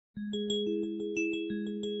So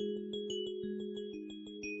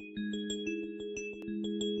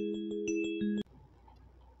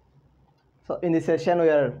in this session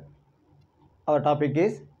our topic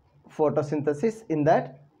is photosynthesis, in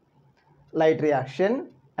that light reaction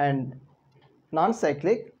and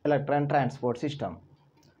non-cyclic electron transport system.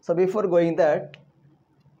 So before going that,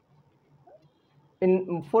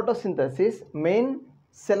 in photosynthesis main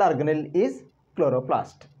cell organelle is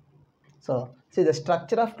chloroplast. So see the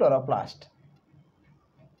structure of chloroplast.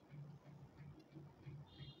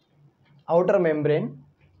 Outer membrane.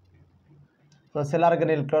 So cell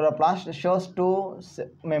organelle chloroplast shows two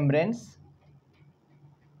membranes.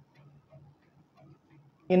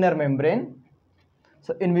 Inner membrane.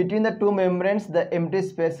 So in between the two membranes the empty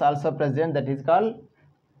space also present, that is called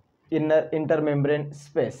intermembrane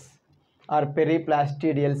space or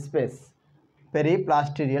periplastidial space.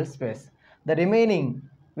 Periplastidial space. The remaining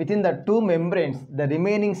within the two membranes, the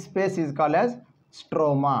remaining space is called as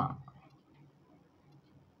stroma.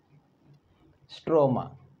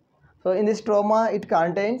 Stroma. So in this stroma it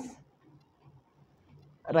contains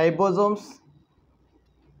ribosomes,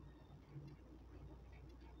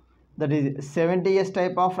 that is 70S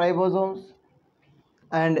type of ribosomes,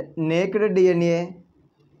 and naked DNA,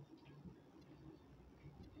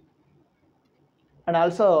 and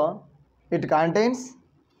also it contains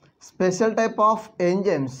special type of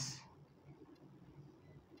enzymes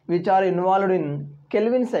which are involved in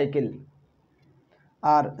Kelvin cycle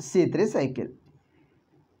or C3 cycle,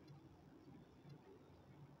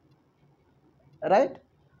 right?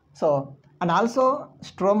 So and also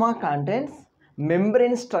stroma contains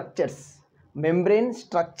membrane structures.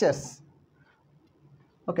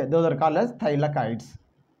 Okay, those are called as thylakoids.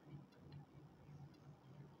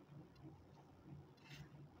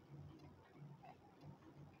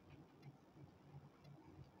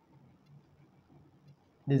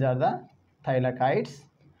 These are the thylakoids.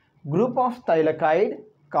 Group of thylakoid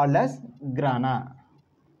called as grana.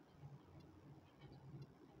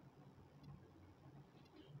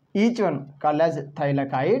 Each one called as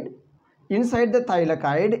thylakoid. Inside the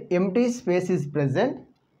thylakoid empty space is present,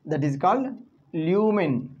 that is called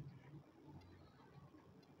lumen.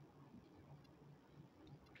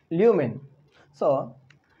 So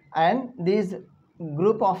and this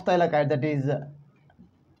group of thylakoid, that is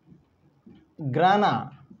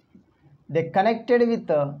grana, they connected with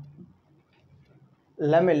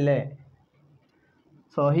lamellae.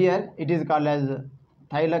 So here it is called as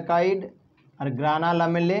thylakoid or grana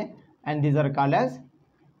lamellae, and these are called as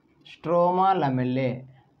stroma lamellae.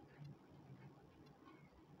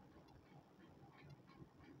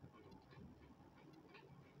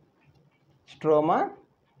 Stroma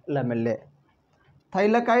lamellae.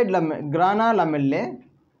 Thylakoid grana lamellae,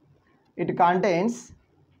 it contains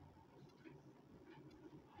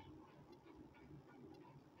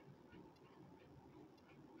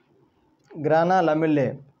grana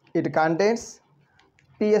lamellae. It contains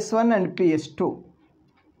PS1 and PS2.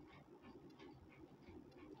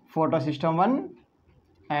 Photosystem 1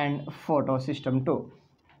 and photosystem 2.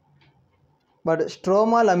 But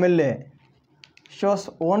stroma lamellae shows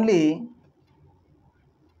only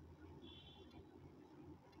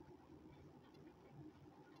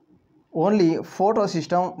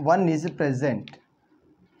photosystem 1 is present.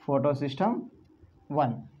 Photosystem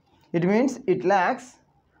 1. It means it lacks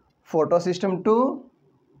photosystem 2,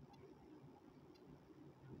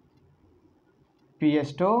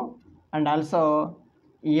 PS2, and also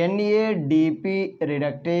NADP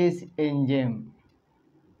reductase enzyme.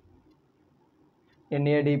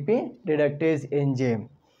 NADP reductase enzyme.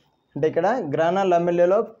 అంటే ఇక్కడ గ్రానా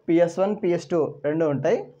లమెల్లేలో PS1 PS2 రెండు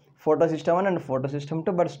ఉంటాయి, photosystem 1 and photosystem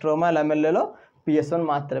 2, but stroma లమెల్లేలో PS1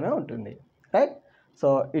 మాత్రమే ఉంటుంది, right? So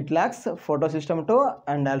it lakhs photosystem 2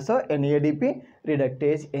 and also NADP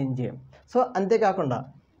reductase enzyme. So అంతేకాకుండా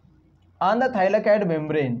on the thylakoid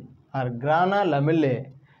membrane are గ్రానా లమెల్లాe,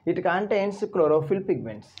 it contains chlorophyll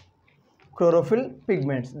pigments.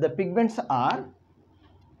 The pigments are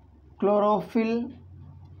chlorophyll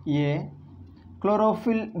A,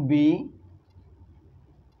 chlorophyll B,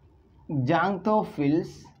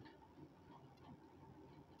 xanthophylls,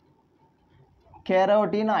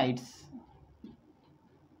 carotenoids.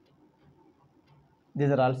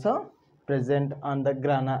 These are also present on the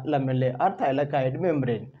grana lamellae or thylakoid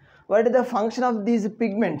membrane. What is the function of these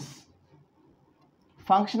pigments?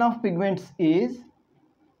 Function of pigments is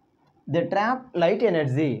they trap light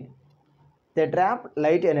energy.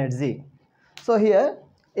 So here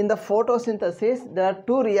in the photosynthesis there are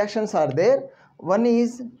two reactions are there. One is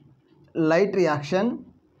light reaction,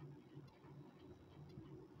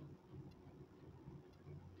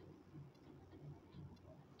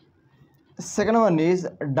 second one is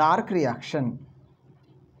dark reaction.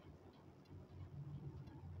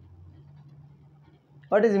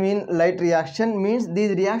 What does it mean? Light reaction means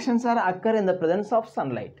these reactions are occur in the presence of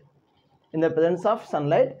sunlight. In the presence of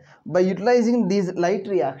sunlight, by utilizing these light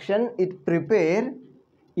reaction, it prepare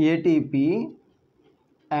ATP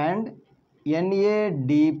and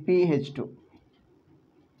NADPH2.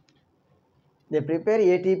 They prepare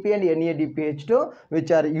ATP and NADPH2,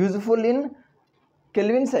 which are useful in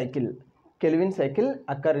Kelvin cycle. Kelvin cycle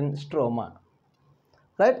occur in stroma.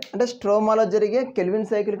 Right? And stroma lo jarige Kelvin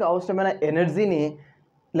cycle ki avasaramaina energy ni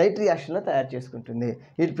light reaction lo tayaru cheskuntundi.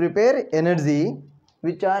 It prepare energy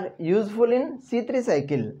which are useful in C3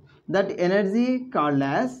 cycle. That energy called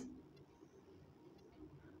as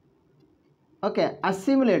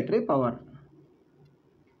assimilatory power.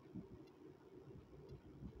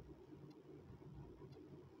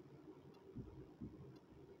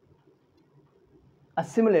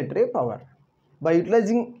 Assimilatory power. By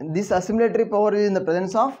utilizing this assimilatory power is in the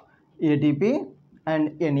presence of ATP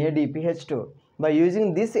and NADPH2. By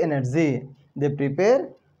using this energy,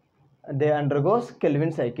 they undergo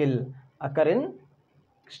Kelvin cycle, occur in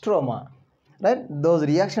stroma. Right? Those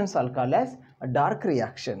reactions are called as dark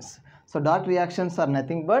reactions. So dark reactions are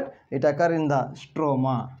nothing but it occur in the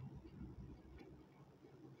stroma.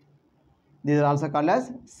 These are also called as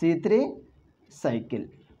C3 cycle.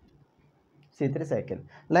 C3 cycle.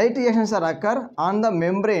 Light reactions are occur on the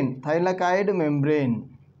membrane, thylakoid membrane.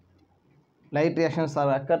 Light reactions are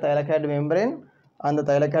occur thylakoid membrane, on the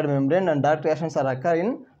thylakoid membrane, and dark reactions are occur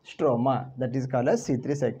in stroma. That is called as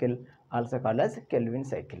C3 cycle, also called as Kelvin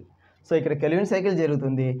cycle. So ఇక్కడ Kelvin cycle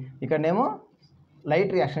జరుగుతుంది, ఇక్కడనేమో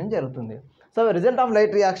light reaction జరుగుతుంది. So the result of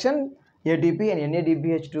light reaction, ATP and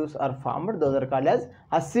NADPH2 are formed. Those are called as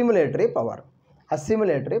assimilatory power.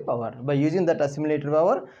 Assimilatory power. By using that assimilatory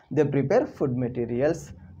power, they prepare food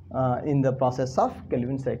materials in the process of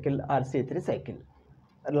Kelvin cycle or C3 cycle.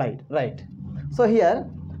 Right. So here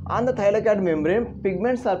on the thylakoid membrane,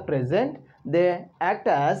 pigments are present. They act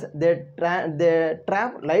as they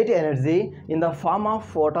trap light energy in the form of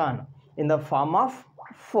photon. In the form of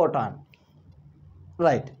photon.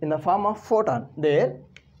 Right. In the form of photon. They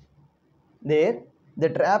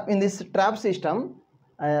trap in this trap system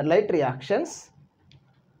light reactions.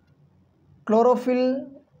 Chlorophyll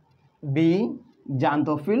B,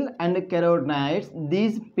 xanthophyll and carotenoids,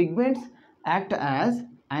 these pigments act as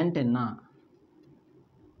antenna.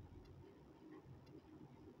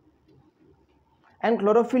 And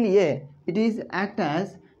chlorophyll A, it is act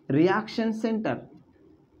as reaction center.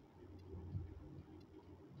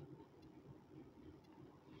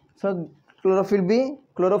 So chlorophyll B,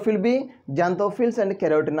 xanthophylls and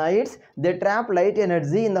carotenoids, they trap light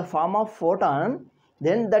energy in the form of photon.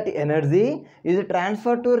 Then that energy is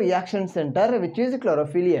transferred to reaction center, which is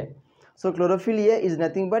chlorophyll A. So chlorophyll A is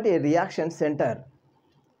nothing but a reaction center.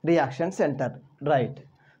 Right.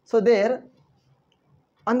 So there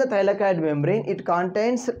on the thylakoid membrane, it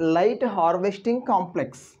contains light harvesting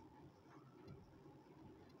complex.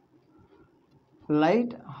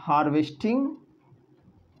 Light harvesting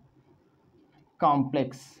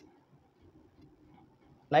complex.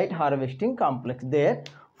 There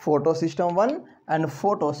photosystem 1 and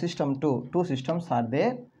photosystem 2. Two systems are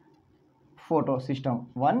there. Photosystem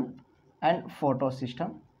 1 and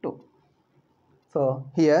photosystem 2. So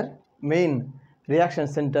here main reaction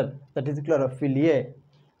center, that is chlorophyll A.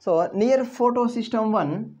 So near photosystem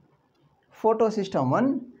 1,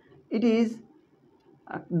 it is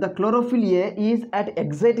the chlorophyll A is at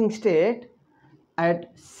exciting state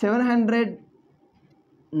at 700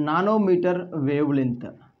 nanometer wavelength.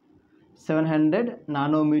 700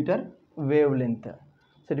 nanometer wavelength.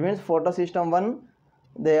 So it means photosystem 1,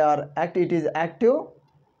 it is active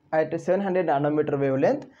at 700 nanometer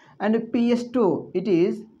wavelength, and PS2,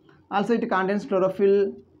 it contains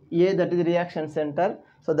chlorophyll A, that is reaction center.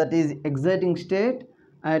 So that is exciting state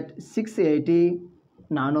at 680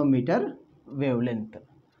 nanometer wavelength.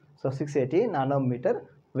 So 680 nanometer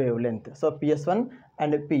wavelength. So PS1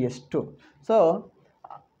 and PS2. So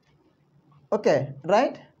okay,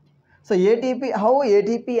 right? So ATP, how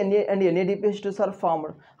ATP and NADPH2 are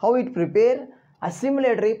formed? How it prepare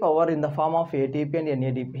assimilatory power in the form of ATP and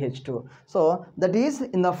NADPH2. So that is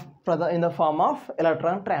in the form of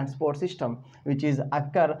electron transport system, which is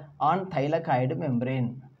occur on thylakoid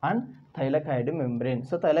membrane.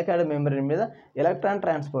 So thylakoid membrane మీద electron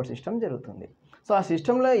transport system జరుగుతుంది. So ఆ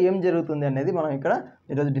సిస్టంలో ఏం జరుగుతుంది అనేది మనం ఇక్కడ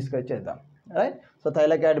ఈరోజు డిస్కస్ చేద్దాం. Right? So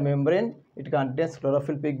thylakoid membrane, it contains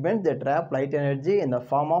chlorophyll pigments. They trap light energy in the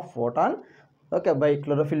form of photon. Okay, by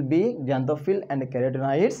chlorophyll B, xanthophylls and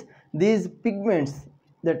carotenoids. These pigments,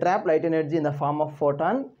 they trap light energy in the form of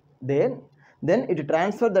photon. Then then it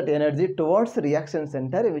transfers that energy towards reaction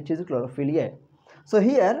center, which is chlorophyll A. So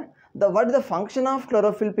here what is the function of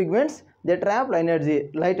chlorophyll pigments? They trap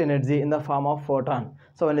light energy in the form of photon.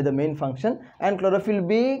 So only the main function. And chlorophyll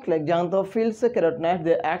B, like xanthophylls, carotenoids,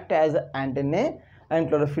 they act as antennae, and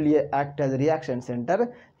chlorophyll A act as reaction center.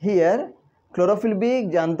 Here chlorophyll B,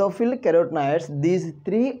 xanthophylls, carotenoids, these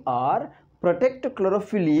three are protect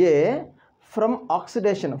chlorophyll A from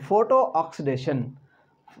oxidation, photooxidation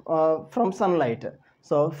from sunlight.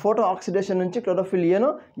 So photooxidation నుంచి chlorophyll A ను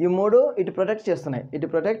ఈ మూడు ఇటు protect చేస్తున్నాయి. ఇటు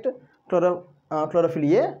protect chlorophyll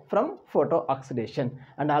A from photooxidation,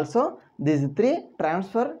 and also these three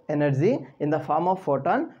transfer energy in the form of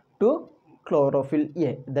photon to chlorophyll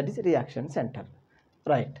A, that is reaction center,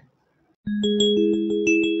 right?